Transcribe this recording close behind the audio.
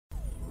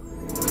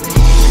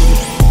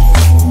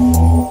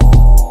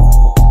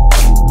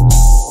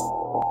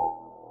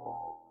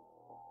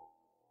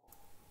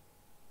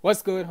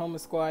What's good, Humble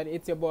Squad?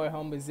 It's your boy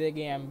Humble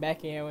Ziggy. I'm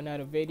back here with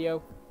another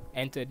video,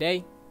 and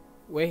today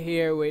we're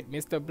here with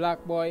Mr.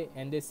 Block Boy,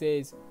 and this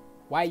is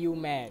Why You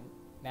Mad.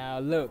 Now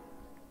look,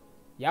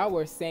 y'all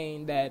were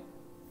saying that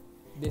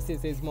this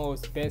is his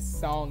most best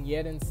song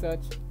yet and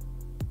such,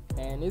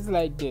 and it's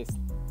like this.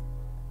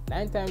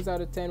 9 times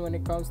out of 10 when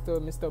it comes to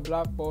Mr.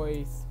 Block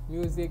Boy's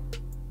music,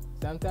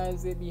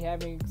 sometimes it be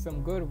having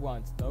some good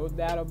ones, no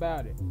doubt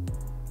about it.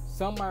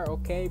 Some are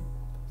okay,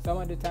 some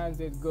of the times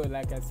it's good,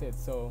 like I said.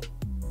 So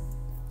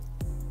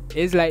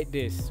it's like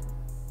this,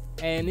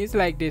 and it's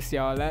like this,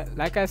 y'all.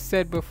 Like I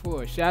said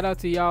before, shout out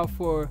to y'all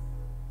for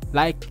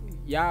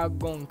y'all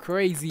going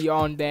crazy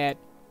on that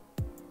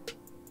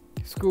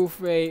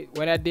Screwface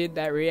when I did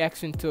that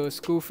reaction to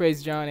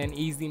Screwface John and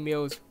Easy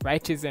Mill's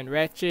Righteous and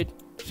Ratchet.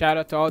 Shout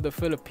out to all the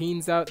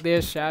Philippines out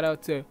there. Shout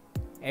out to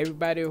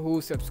everybody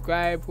who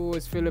subscribed who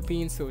is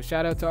Philippines. So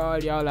shout out to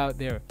all y'all out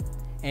there.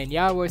 And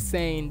y'all were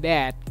saying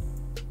that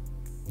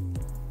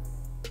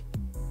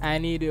I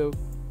need to,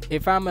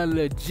 if I'm a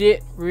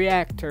legit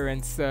reactor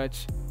and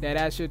such, that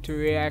I should to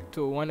react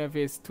to one of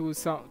his two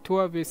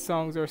of his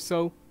songs or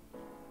so,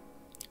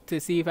 to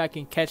see if I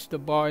can catch the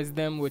bars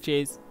them, which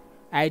is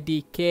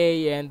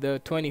IDK and the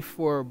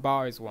 24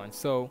 bars one.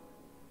 So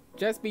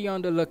just be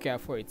on the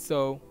lookout for it.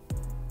 So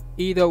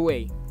either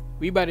way,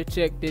 we better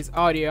check this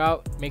audio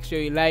out. Make sure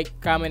you like,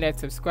 comment, and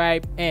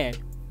subscribe. And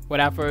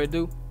without further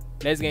ado,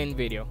 let's get in the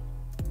video.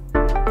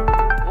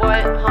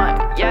 What,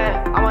 huh?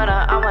 Yeah, I'm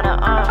gonna,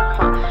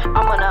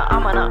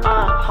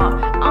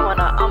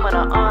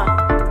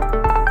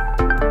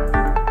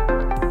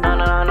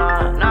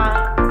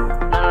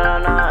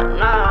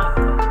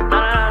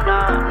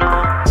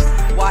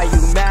 Why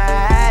you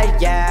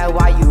mad? Yeah,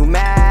 why you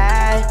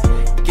mad?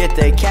 Get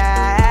the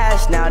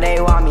cash, now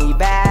they want me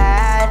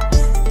bad.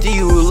 Do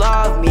you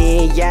love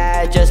me?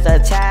 Yeah, just a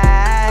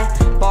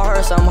tad. Bought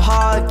her some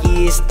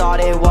Huggies, thought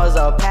it was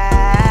a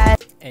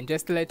pad. And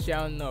just to let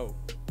y'all know,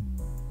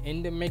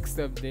 in the mix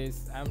of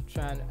this, I'm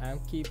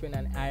keeping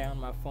an eye on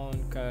my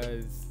phone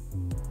because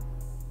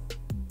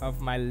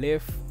of my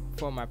lift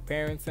for my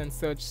parents and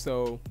such.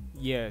 So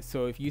yeah,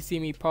 so if you see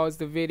me pause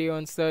the video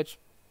and such,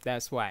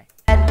 that's why.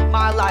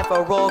 My life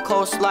a roller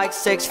coaster like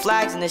Six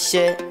Flags and this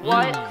shit.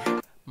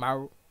 What?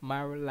 My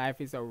life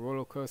is a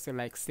roller coaster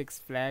like Six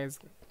Flags.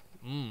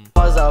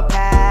 Was a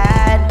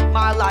pad.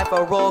 My life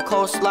a roller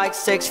coaster like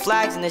Six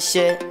Flags and this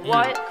shit.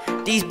 What?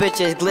 These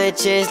bitches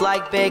glitches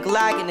like big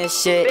lag and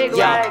this shit. Big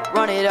lag.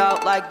 Run it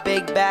up like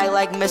big bag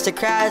like Mr.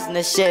 Krabs and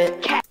this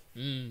shit.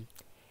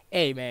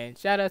 Hey man,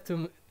 shout out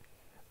to.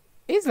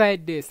 It's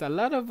like this. A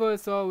lot of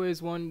us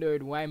always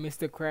wondered why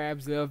Mr.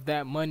 Krabs loved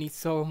that money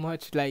so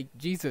much, like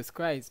Jesus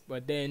Christ.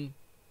 But then,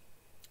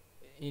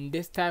 in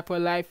this type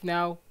of life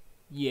now,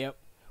 yep,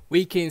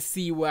 we can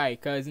see why.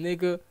 Cause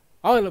nigga,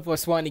 all of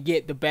us want to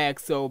get the bag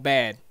so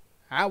bad.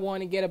 I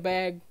want to get a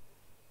bag.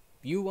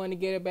 You want to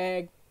get a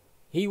bag.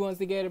 He wants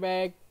to get a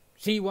bag.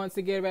 She wants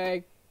to get a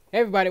bag.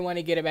 Everybody want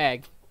to get a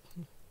bag.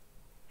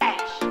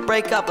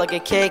 Break up like a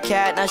Kit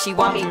Kat, now she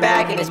want me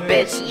back in this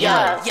bitch.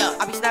 Yeah,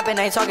 I be snapping,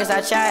 ain't talking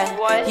that chat.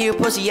 What? He a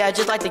pussy, yeah,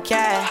 just like the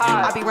cat.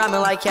 I be rhyming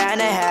like cat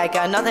in a hat.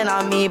 Got nothing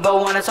on me, but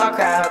wanna talk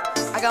crap.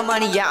 I got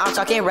money, yeah, I'm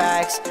talking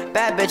racks.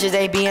 Bad bitches,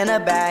 they be in the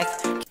back.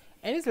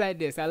 And it's like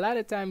this. A lot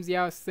of times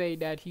y'all say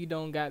that he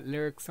don't got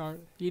lyrics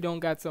on, he don't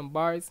got some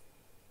bars.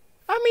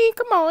 I mean,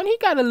 come on, he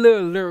got a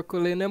little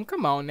lyrical in him.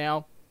 Come on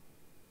now.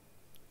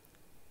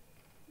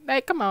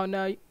 Like, come on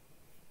now.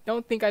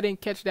 Don't think I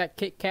didn't catch that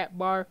Kit Kat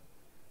bar.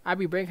 I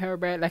be bringing her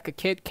back like a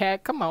Kit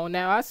Kat. Come on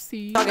now, I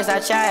see. Talking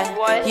that chat.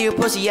 What? He a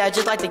pussy, yeah,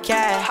 just like the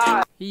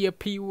cat. He a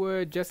P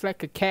word, just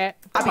like a cat.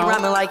 I be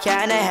rhyming like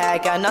cat in a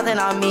hat. Got nothing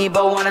on me,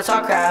 but wanna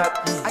talk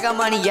crap. I got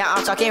money, yeah,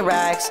 I'm talking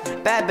racks.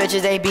 Bad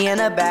bitches, they be in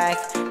the back.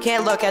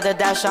 Can't look at the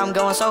dash, I'm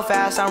going so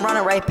fast. I'm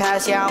running right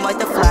past, yeah, I'm like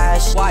the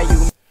Flash. Why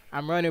you?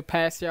 I'm running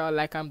past y'all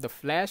like I'm the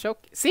Flash.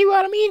 Okay, see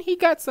what I mean? He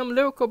got some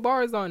lyrical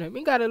bars on him.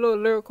 He got a little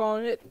lyrical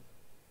on it.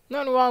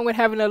 Nothing wrong with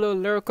having a little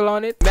lyrical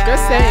on it. Mad,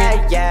 just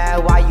saying. Yeah,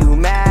 why you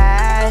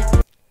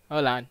mad?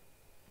 Hold on.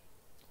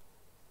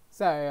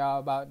 Sorry y'all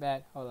about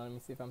that. Hold on, let me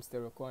see if I'm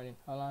still recording.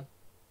 Hold on.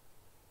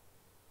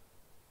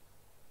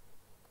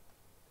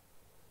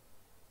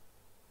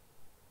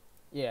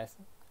 Yes,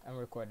 I'm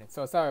recording.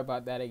 So sorry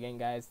about that again,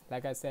 guys.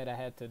 Like I said, I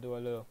had to do a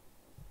little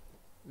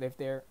lift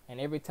there. And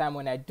every time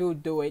when I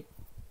do it,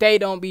 they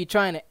don't be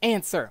trying to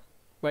answer.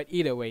 But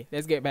either way,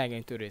 let's get back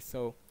into this.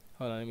 So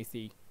hold on, let me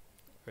see.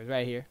 It's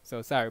right here.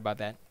 So sorry about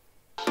that.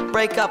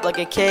 Break up like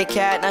a Kit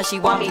Kat, now she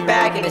want me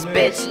back in this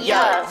bitch.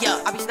 Yeah,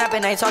 I be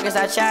snapping, ain't talking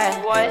that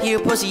chat. What? He a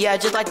pussy, yeah,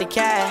 just like the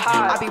cat.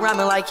 I be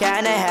rhyming like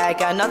cat in a hat.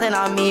 Got nothing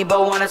on me,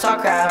 but wanna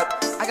talk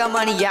crap. I got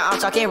money, yeah, I'm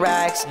talking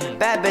racks.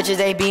 Bad bitches,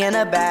 they be in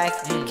the back.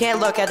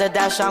 Can't look at the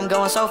dash, I'm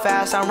going so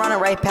fast. I'm running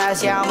right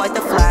past, yeah, I'm like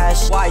the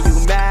Flash. Why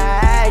you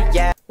mad?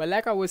 Yeah. But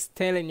like I was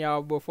telling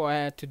y'all before, I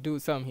had to do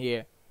something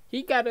here.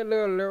 He got a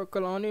little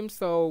lyrical on him,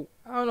 so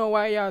I don't know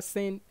why y'all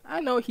saying.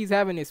 I know he's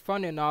having his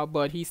fun and all,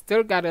 but he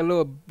still got a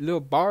little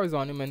bars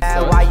on him and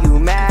stuff. Why you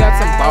mad? He got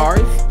some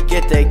bars.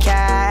 Get the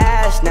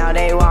cash, now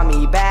they want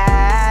me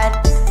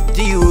bad.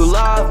 Do you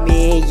love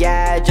me?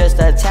 Yeah, just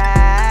a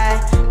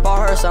tad.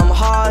 Bought her some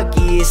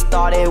Huggies,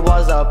 thought it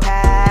was a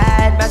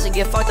pad. Messing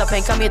get fucked up,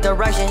 ain't come your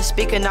direction.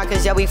 Speaking not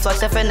cause yeah, we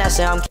flex and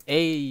finessing.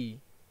 Hey,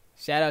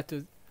 shout out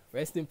to,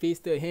 rest in peace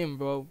to him,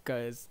 bro,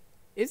 cause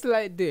it's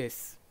like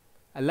this.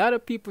 A lot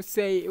of people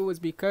say it was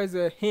because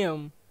of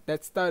him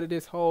that started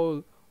this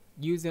whole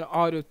using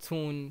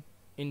auto-tune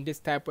in this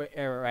type of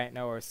era right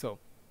now or so.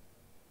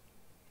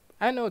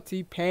 I know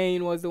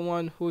T-Pain was the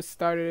one who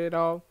started it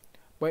all,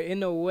 but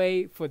in a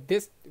way, for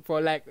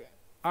like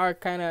our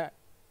kind of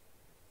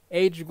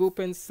age group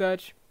and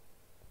such,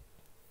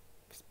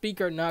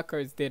 speaker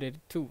knockers did it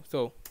too.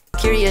 So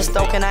Curious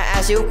though, can I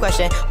ask you a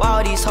question? Why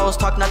all these hoes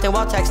talk nothing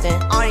while texting?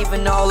 I don't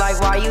even know, like,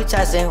 why you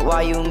testing?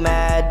 Why you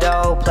mad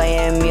though?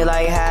 Playing me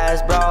like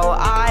Hasbro.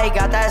 I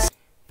got that.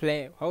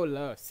 Hold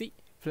up, see,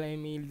 play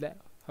me that.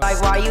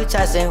 Like, why you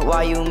testing?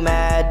 Why you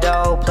mad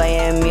though?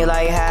 Playing me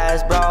like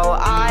Hasbro.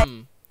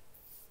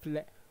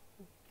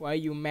 Why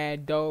you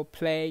mad though?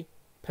 Play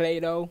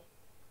though.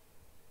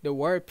 The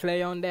word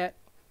play on that.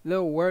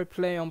 Little word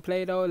play on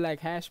play though,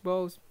 like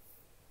Hasbros.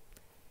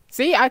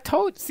 See,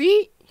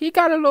 he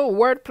got a little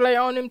word play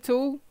on him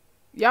too.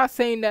 Y'all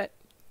saying that,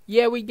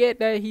 yeah, we get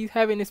that he's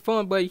having his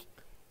fun, but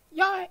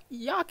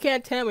y'all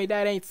can't tell me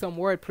that ain't some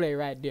word play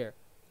right there.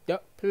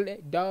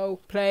 Play dough.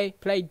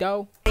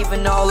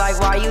 Even know, like,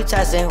 why you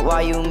testing?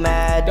 Why you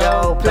mad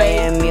though?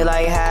 Playing me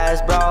like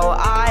Hasbro.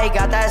 I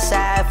got that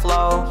sad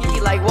flow.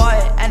 He like,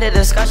 what? End of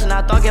discussion,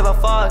 I don't give a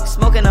fuck.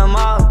 Smoking them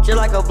up, just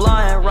like a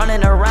blunt.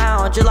 Running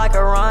around, just like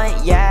a run.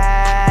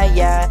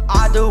 Yeah,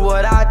 I do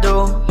what I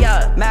do.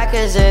 Yeah, mad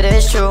cause it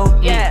is true.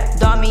 Yeah,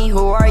 dummy,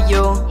 who are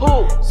you?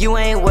 Who? You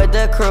ain't with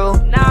the crew.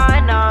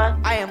 Nah.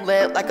 I am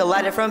lit like a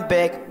lighter from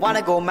Big.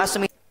 Wanna go mess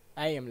with me?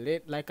 I am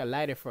lit like a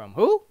lighter from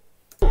who?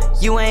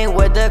 You ain't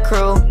with the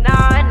crew.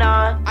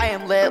 Nah. I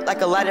am lit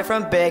like a lighter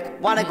from Big.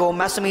 Wanna go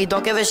mess with me,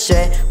 don't give a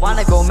shit.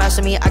 Wanna go mess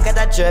with me, I got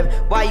that drip.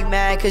 Why you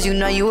mad? Cause you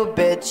know you a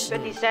bitch.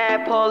 50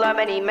 Cent pull up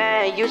any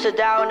man. Used to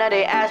doubt, now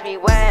they ask me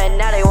when.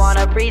 Now they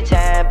wanna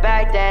pretend.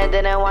 Back then,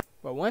 didn't want.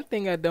 But one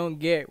thing I don't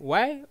get,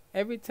 why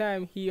every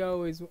time he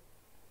always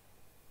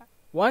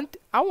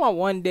I want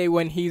one day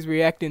when he's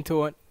reacting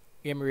to it,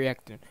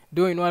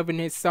 doing one of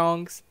his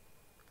songs,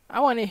 I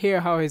want to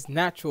hear how his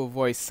natural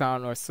voice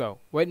sound or so,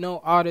 with no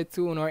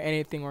auto-tune or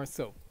anything or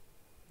so.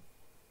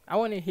 I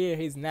want to hear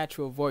his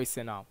natural voice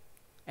and all.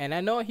 And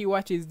I know he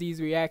watches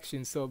these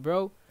reactions, so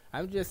bro,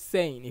 I'm just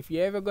saying, if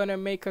you're ever gonna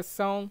make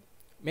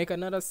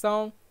another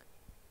song,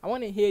 I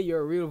want to hear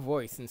your real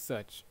voice and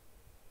such.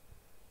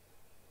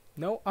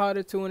 No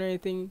auto-tune or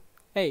anything.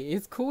 Hey,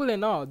 it's cool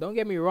and all, don't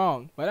get me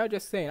wrong, but I'm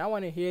just saying, I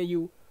want to hear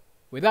you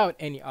without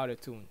any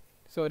auto-tune.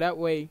 So that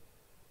way,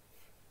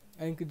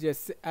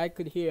 I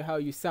could hear how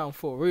you sound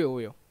for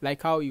real,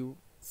 like how you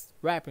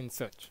rap and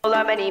such.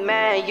 Many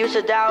men used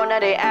to doubt, now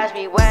they ask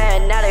me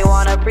when. Now they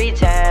wanna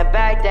pretend.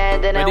 Back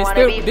then, didn't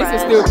wanna be friends. This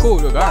is still cool,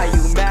 regardless.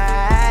 Why you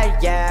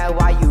mad? Yeah,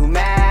 why you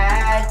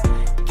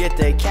mad? Get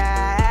the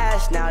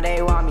cash, now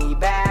they want me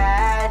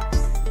bad.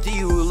 Do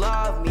you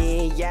love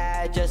me?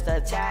 Yeah, just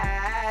a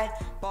tad.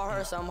 Bought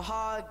her some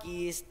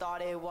Huggies,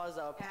 thought it was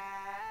a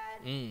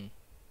pad.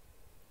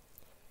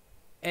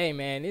 Hey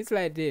man, it's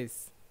like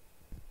this.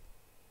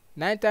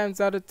 9 times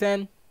out of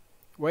 10,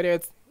 whether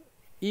it's,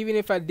 even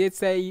if I did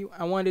say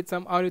I wanted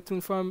some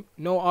auto-tune from,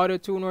 no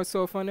auto-tune or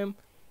so from him,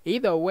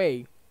 either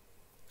way,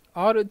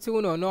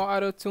 auto-tune or no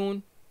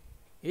auto-tune,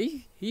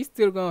 he's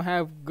still gonna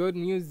have good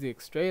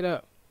music, straight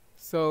up.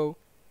 So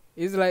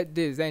it's like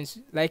this, and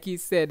like he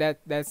said,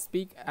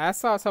 I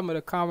saw some of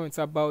the comments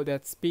about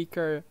that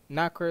speaker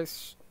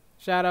knockers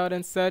shout out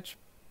and such.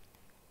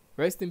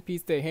 Rest in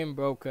peace to him,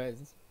 bro,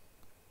 cause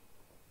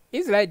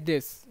it's like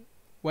this.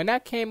 When I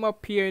came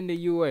up here in the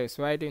US,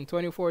 right, in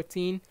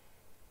 2014,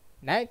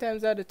 9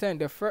 times out of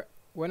 10,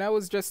 when I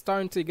was just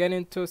starting to get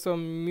into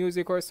some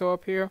music or so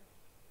up here,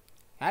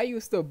 I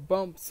used to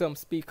bump some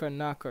speaker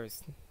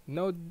knockers,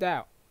 no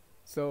doubt.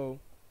 So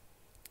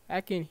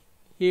I can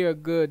hear a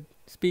good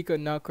speaker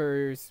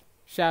knockers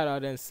shout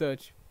out and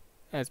such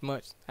as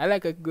much. I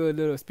like a good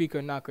little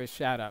speaker knocker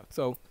shout out.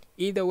 So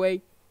either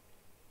way,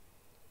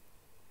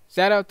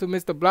 shout out to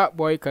Mr.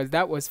 Blockboy, because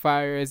that was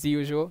fire as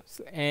usual.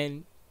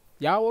 And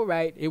y'all were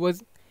right. It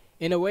was,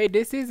 in a way,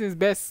 this is his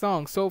best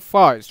song so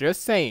far.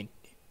 Just saying.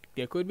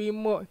 There could be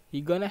more.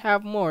 He gonna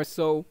have more.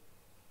 So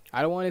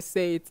I don't want to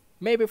say it's,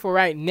 maybe for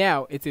right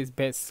now, it's his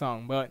best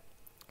song. But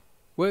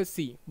we'll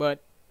see.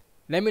 But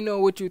let me know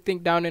what you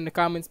think down in the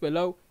comments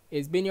below.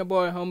 It's been your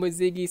boy, Humble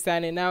Ziggy,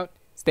 signing out.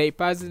 Stay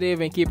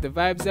positive and keep the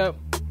vibes up.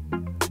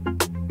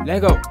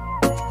 Let go.